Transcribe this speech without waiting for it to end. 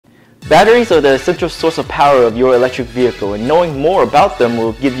Batteries are the essential source of power of your electric vehicle, and knowing more about them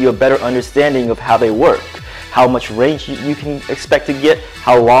will give you a better understanding of how they work, how much range you can expect to get,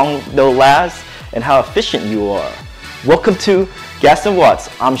 how long they'll last, and how efficient you are. Welcome to Gas and Watts.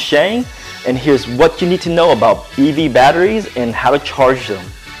 I'm Shane, and here's what you need to know about EV batteries and how to charge them.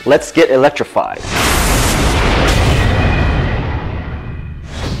 Let's get electrified.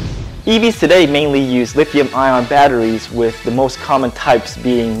 EVs today mainly use lithium-ion batteries, with the most common types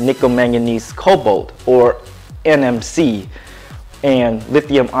being nickel manganese cobalt, or NMC, and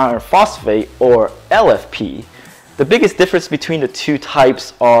lithium iron phosphate, or LFP. The biggest difference between the two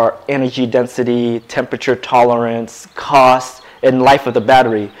types are energy density, temperature tolerance, cost, and life of the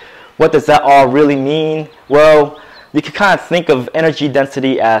battery. What does that all really mean? Well, you can kind of think of energy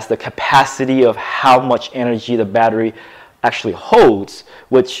density as the capacity of how much energy the battery actually holds,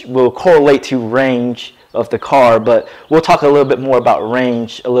 which will correlate to range of the car, but we'll talk a little bit more about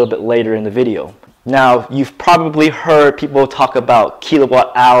range a little bit later in the video. Now, you've probably heard people talk about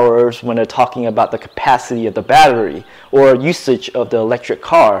kilowatt hours when they're talking about the capacity of the battery or usage of the electric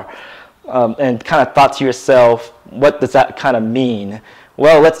car, and kind of thought to yourself, what does that kind of mean?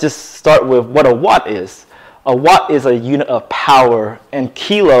 Well, let's just start with what a watt is. A watt is a unit of power, and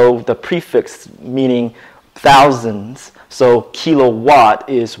kilo, the prefix meaning thousands, so kilowatt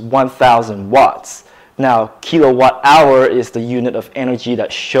is 1,000 watts. Now, kilowatt hour is the unit of energy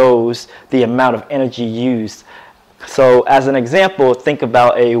that shows the amount of energy used. So as an example, think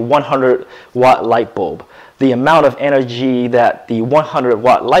about a 100 watt light bulb. The amount of energy that the 100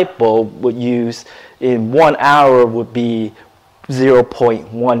 watt light bulb would use in 1 hour would be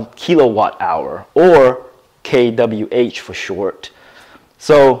 0.1 kilowatt hour, or kWh for short.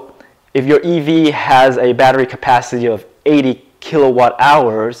 So if your EV has a battery capacity of 80 kilowatt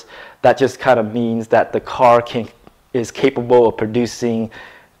hours, that just kind of means that the car is capable of producing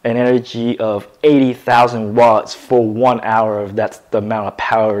an energy of 80,000 watts for 1 hour. That's the amount of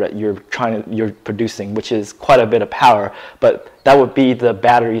power that you're producing, which is quite a bit of power, but that would be the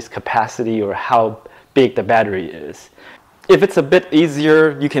battery's capacity, or how big the battery is. If it's a bit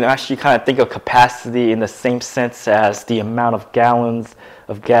easier, you can actually kind of think of capacity in the same sense as the amount of gallons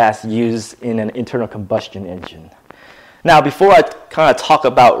of gas used in an internal combustion engine. Now, before I kind of talk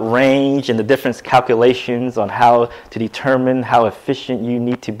about range and the different calculations on how to determine how efficient you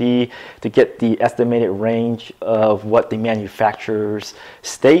need to be to get the estimated range of what the manufacturers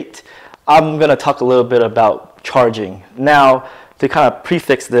state, I'm going to talk a little bit about charging. Now, to kind of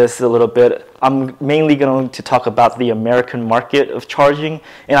prefix this a little bit, I'm mainly going to talk about the American market of charging,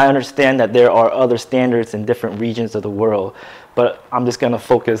 and I understand that there are other standards in different regions of the world, but I'm just going to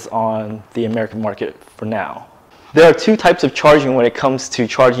focus on the American market for now. There are two types of charging when it comes to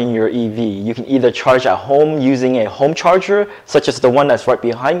charging your EV. You can either charge at home using a home charger, such as the one that's right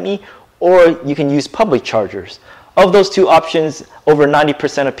behind me, or you can use public chargers. Of those two options, over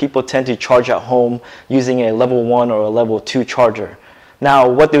 90% of people tend to charge at home using a level 1 or a level 2 charger. Now,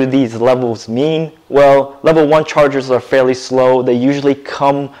 what do these levels mean? Well, level 1 chargers are fairly slow. They usually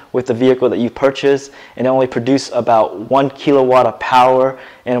come with the vehicle that you purchase, and they only produce about 1 kilowatt of power,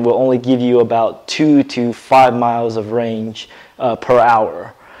 and will only give you about 2 to 5 miles of range per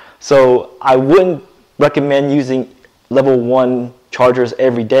hour. So I wouldn't recommend using level 1 chargers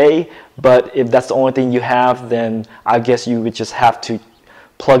every day, but if that's the only thing you have, then I guess you would just have to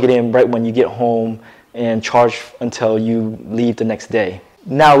plug it in right when you get home and charge until you leave the next day.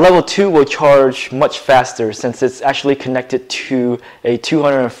 Now, level 2 will charge much faster, since it's actually connected to a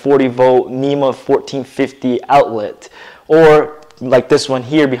 240 volt NEMA 1450 outlet, or like this one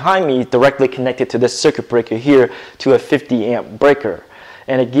here behind me, directly connected to this circuit breaker here to a 50 amp breaker,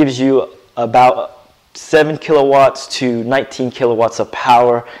 and it gives you about 7 kilowatts to 19 kilowatts of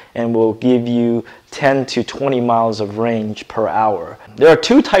power, and will give you 10 to 20 miles of range per hour. There are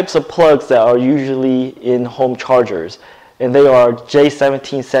two types of plugs that are usually in home chargers, and they are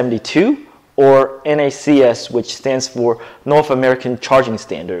J1772 or NACS, which stands for North American Charging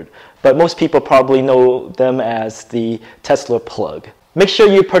Standard, but most people probably know them as the Tesla plug. Make sure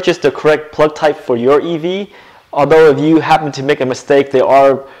you purchase the correct plug type for your EV. Although if you happen to make a mistake, there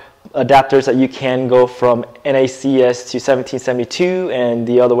are adapters that you can go from NACS to 1772 and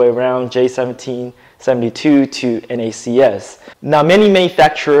the other way around, J1772 to NACS. Now, many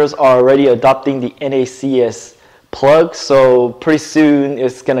manufacturers are already adopting the NACS plug, so pretty soon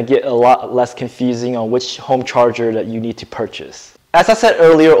it's going to get a lot less confusing on which home charger that you need to purchase. As I said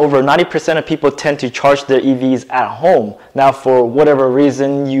earlier, over 90% of people tend to charge their EVs at home. Now, for whatever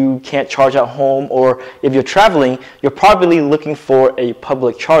reason you can't charge at home, or if you're traveling, you're probably looking for a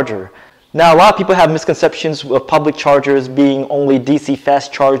public charger. Now, a lot of people have misconceptions of public chargers being only DC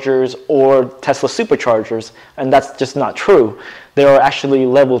fast chargers or Tesla superchargers, and that's just not true. There are actually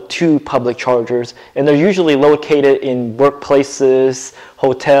level 2 public chargers, and they're usually located in workplaces,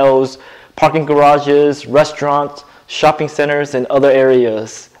 hotels, parking garages, restaurants, shopping centers, and other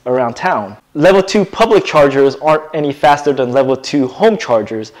areas around town. Level 2 public chargers aren't any faster than level 2 home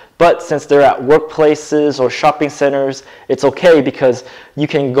chargers, but since they're at workplaces or shopping centers, it's okay because you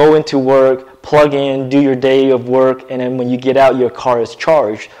can go into work, plug in, do your day of work, and then when you get out, your car is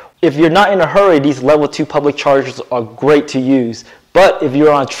charged. If you're not in a hurry, these level 2 public chargers are great to use. But if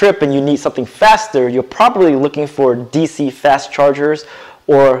you're on a trip and you need something faster, you're probably looking for DC fast chargers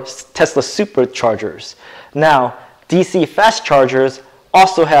or Tesla superchargers. Now, DC fast chargers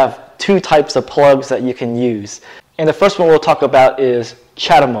also have 2 types of plugs that you can use. And the first one we'll talk about is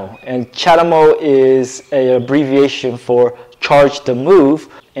CHAdeMO. And CHAdeMO is an abbreviation for charge to move,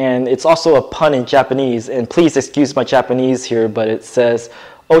 and it's also a pun in Japanese. And please excuse my Japanese here, but it says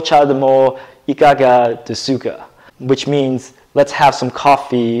Ocha demo ikaga desu ka, which means let's have some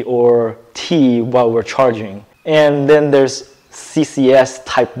coffee or tea while we're charging. And then there's CCS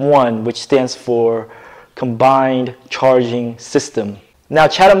Type 1, which stands for Combined Charging System. Now,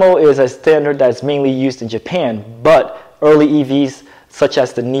 CHAdeMO is a standard that's mainly used in Japan, but early EVs such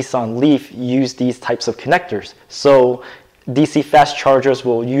as the Nissan Leaf use these types of connectors. So DC fast chargers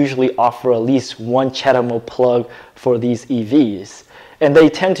will usually offer at least one CHAdeMO plug for these EVs. And they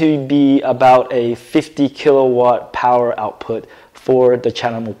tend to be about a 50 kilowatt power output for the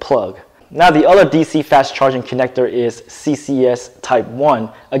CHAdeMO plug. Now, the other DC fast charging connector is CCS Type 1.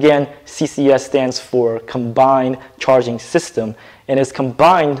 Again, CCS stands for Combined Charging System, and is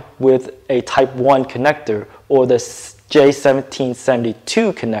combined with a Type 1 connector, or the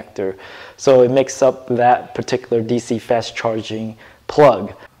J1772 connector. So it makes up that particular DC fast charging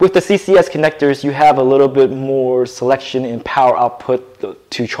plug. With the CCS connectors, you have a little bit more selection in power output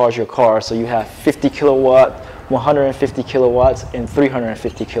to charge your car. So you have 50 kilowatt, 150 kilowatts, and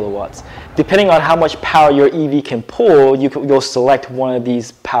 350 kilowatts. Depending on how much power your EV can pull, you'll select one of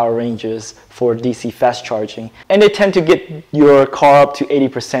these power ranges for DC fast charging. And they tend to get your car up to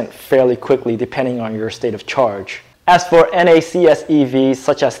 80% fairly quickly, depending on your state of charge. As for NACS EVs,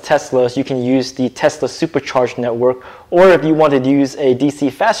 such as Teslas, you can use the Tesla Supercharge network, or if you want to use a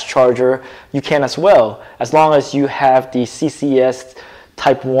DC fast charger, you can as well, as long as you have the CCS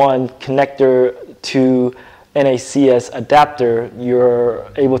Type 1 connector to NACS adapter, you're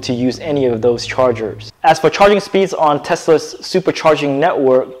able to use any of those chargers. As for charging speeds on Tesla's supercharging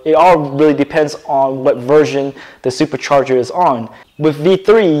network, it all really depends on what version the supercharger is on. With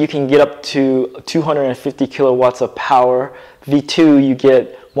V3, you can get up to 250 kilowatts of power. V2, you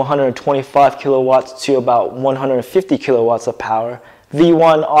get 125 kilowatts to about 150 kilowatts of power.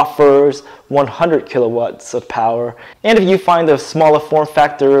 V1 offers 100 kilowatts of power. And if you find a smaller form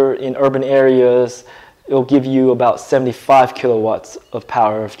factor in urban areas, it'll give you about 75 kilowatts of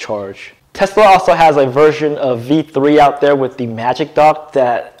power of charge. Tesla also has a version of V3 out there with the Magic Dock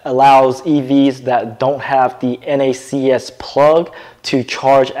that allows EVs that don't have the NACS plug to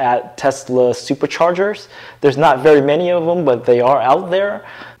charge at Tesla superchargers. There's not very many of them, but they are out there.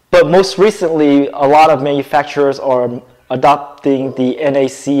 But most recently, a lot of manufacturers are adopting the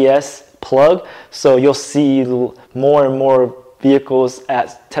NACS plug, so you'll see more and more vehicles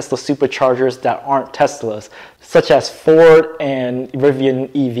at Tesla superchargers that aren't Teslas, such as Ford and Rivian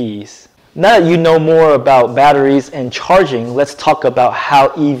EVs. Now that you know more about batteries and charging, let's talk about how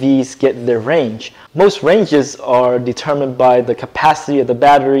EVs get their range. Most ranges are determined by the capacity of the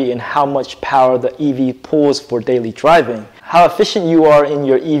battery and how much power the EV pulls for daily driving. How efficient you are in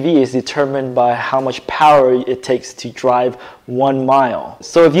your EV is determined by how much power it takes to drive 1 mile.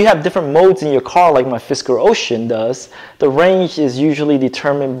 So if you have different modes in your car like my Fisker Ocean does, the range is usually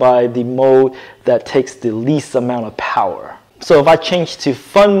determined by the mode that takes the least amount of power. So if I change to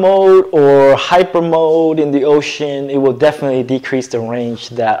fun mode or hyper mode in the Ocean, it will definitely decrease the range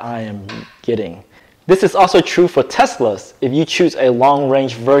that I am getting. This is also true for Teslas. If you choose a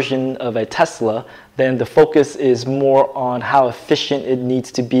long-range version of a Tesla, then the focus is more on how efficient it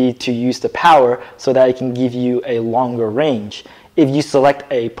needs to be to use the power so that it can give you a longer range. If you select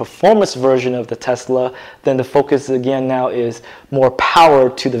a performance version of the Tesla, then the focus again now is more power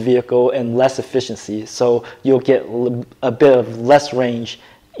to the vehicle and less efficiency. So you'll get a bit of less range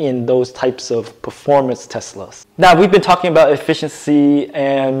in those types of performance Teslas. Now, we've been talking about efficiency,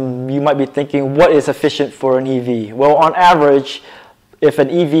 and you might be thinking, what is efficient for an EV? Well, on average, if an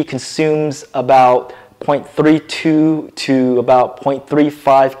EV consumes about 0.32 to about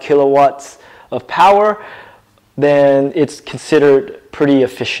 0.35 kilowatts of power, then it's considered pretty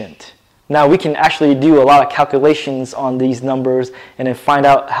efficient. Now we can actually do a lot of calculations on these numbers and then find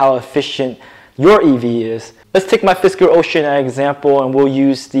out how efficient your EV is. Let's take my Fisker Ocean as an example, and we'll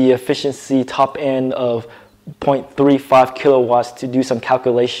use the efficiency top end of 0.35 kilowatts to do some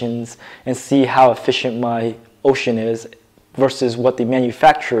calculations and see how efficient my Ocean is versus what the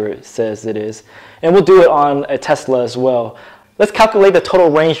manufacturer says it is. And we'll do it on a Tesla as well. Let's calculate the total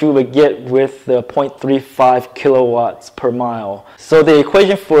range we would get with the 0.35 kilowatts per mile. So the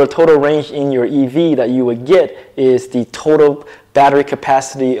equation for a total range in your EV that you would get is the total battery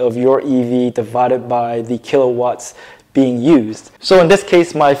capacity of your EV divided by the kilowatts being used. So in this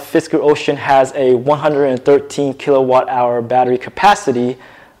case, my Fisker Ocean has a 113 kilowatt hour battery capacity,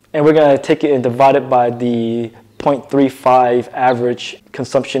 and we're going to take it and divide it by the 0.35 average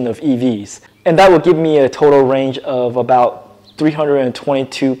consumption of EVs. And that will give me a total range of about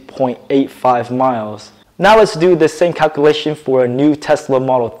 322.85 miles. Now let's do the same calculation for a new Tesla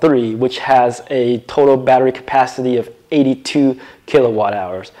Model 3, which has a total battery capacity of 82 kilowatt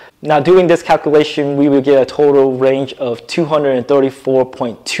hours. Now doing this calculation, we would get a total range of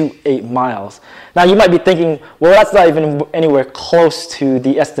 234.28 miles. Now you might be thinking, well, that's not even anywhere close to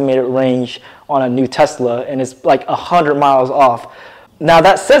the estimated range on a new Tesla, and it's like 100 miles off. Now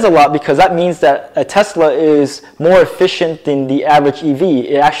that says a lot, because that means that a Tesla is more efficient than the average EV.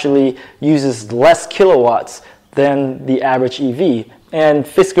 It actually uses less kilowatts than the average EV. And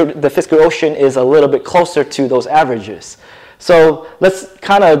the Fisker Ocean is a little bit closer to those averages. So let's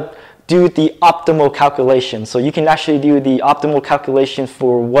kind of do the optimal calculation. So you can actually do the optimal calculation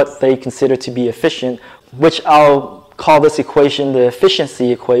for what they consider to be efficient, which I'll call this equation the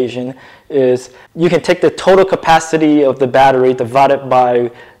efficiency equation. Is you can take the total capacity of the battery divided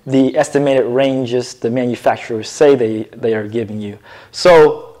by the estimated ranges the manufacturers say they are giving you.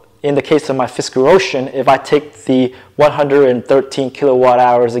 So in the case of my Fisker Ocean, if I take the 113 kilowatt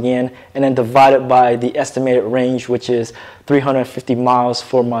hours again and then divide it by the estimated range, which is 350 miles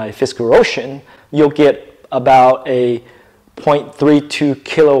for my Fisker Ocean, you'll get about a 0.32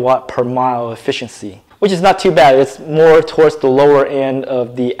 kilowatt per mile efficiency, which is not too bad. It's more towards the lower end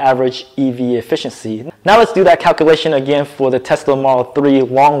of the average EV efficiency. Now let's do that calculation again for the Tesla Model 3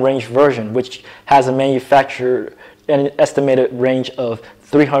 long-range version, which has a manufacturer an estimated range of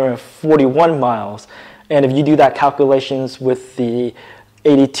 341 miles. And if you do that calculations with the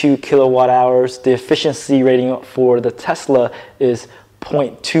 82 kilowatt hours, the efficiency rating for the Tesla is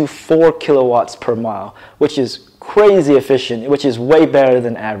 0.24 kilowatts per mile, which is crazy efficient, which is way better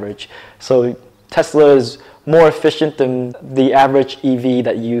than average. So Tesla is more efficient than the average EV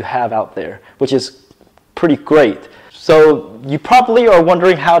that you have out there, which is pretty great. So you probably are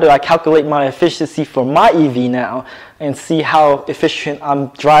wondering, how do I calculate my efficiency for my EV now and see how efficient I'm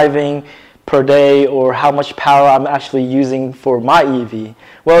driving per day or how much power I'm actually using for my EV?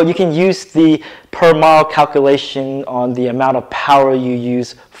 Well, you can use the per mile calculation on the amount of power you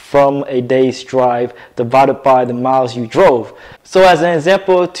use from a day's drive divided by the miles you drove. So as an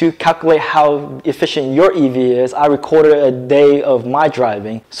example, to calculate how efficient your EV is, I recorded a day of my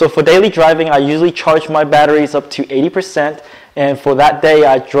driving. So for daily driving, I usually charge my batteries up to 80%, and for that day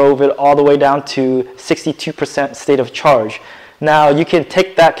I drove it all the way down to 62% state of charge. Now you can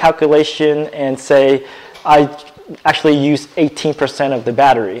take that calculation and say I actually use 18% of the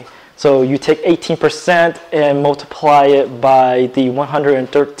battery. So you take 18% and multiply it by the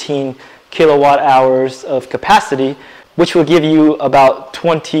 113 kilowatt hours of capacity, which will give you about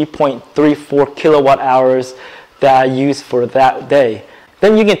 20.34 kilowatt hours that I use for that day.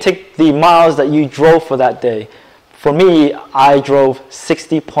 Then you can take the miles that you drove for that day. For me, I drove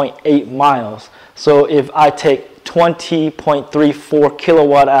 60.8 miles. So if I take 20.34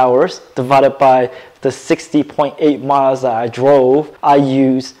 kilowatt hours divided by the 60.8 miles that I drove, I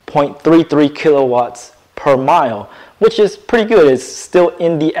use 0.33 kilowatts per mile, which is pretty good. It's still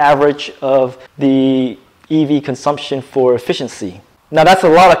in the average of the EV consumption for efficiency. Now that's a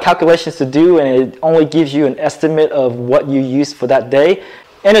lot of calculations to do, and it only gives you an estimate of what you use for that day.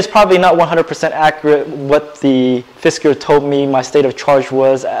 And it's probably not 100% accurate what the Fisker told me my state of charge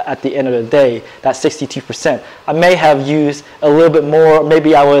was at the end of the day, that 62%. I may have used a little bit more,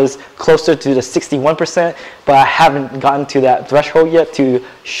 maybe I was closer to the 61%, but I haven't gotten to that threshold yet to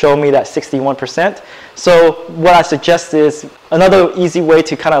show me that 61%. So what I suggest is another easy way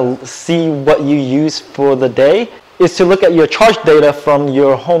to kind of see what you use for the day is to look at your charge data from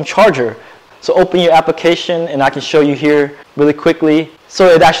your home charger. So open your application, and I can show you here really quickly. So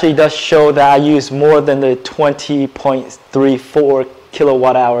it actually does show that I use more than the 20.34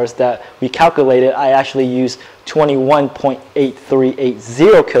 kilowatt hours that we calculated. I actually use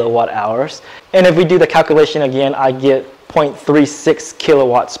 21.8380 kilowatt hours. And if we do the calculation again, I get 0.36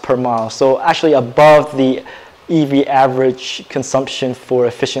 kilowatts per mile. So actually above the EV average consumption for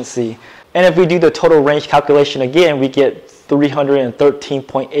efficiency. And if we do the total range calculation again, we get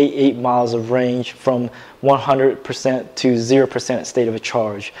 313.88 miles of range from 100% to 0% state of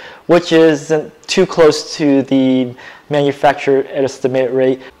charge, which isn't too close to the manufacturer estimated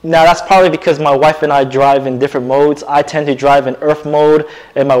rate. Now that's probably because my wife and I drive in different modes. I tend to drive in earth mode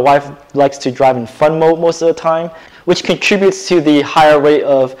and my wife likes to drive in fun mode most of the time, which contributes to the higher rate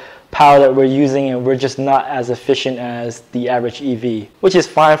of power that we're using, and we're just not as efficient as the average EV, which is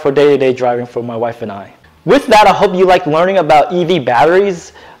fine for day-to-day driving for my wife and I. With that, I hope you like learning about EV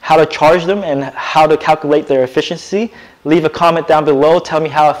batteries, how to charge them, and how to calculate their efficiency. Leave a comment down below. Tell me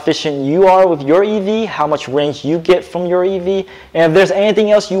how efficient you are with your EV, how much range you get from your EV, and if there's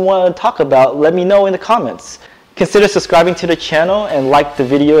anything else you want to talk about, let me know in the comments. Consider subscribing to the channel and like the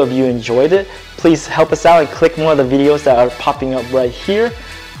video if you enjoyed it. Please help us out and click one of the videos that are popping up right here.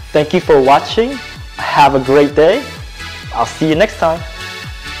 Thank you for watching. Have a great day. I'll see you next time.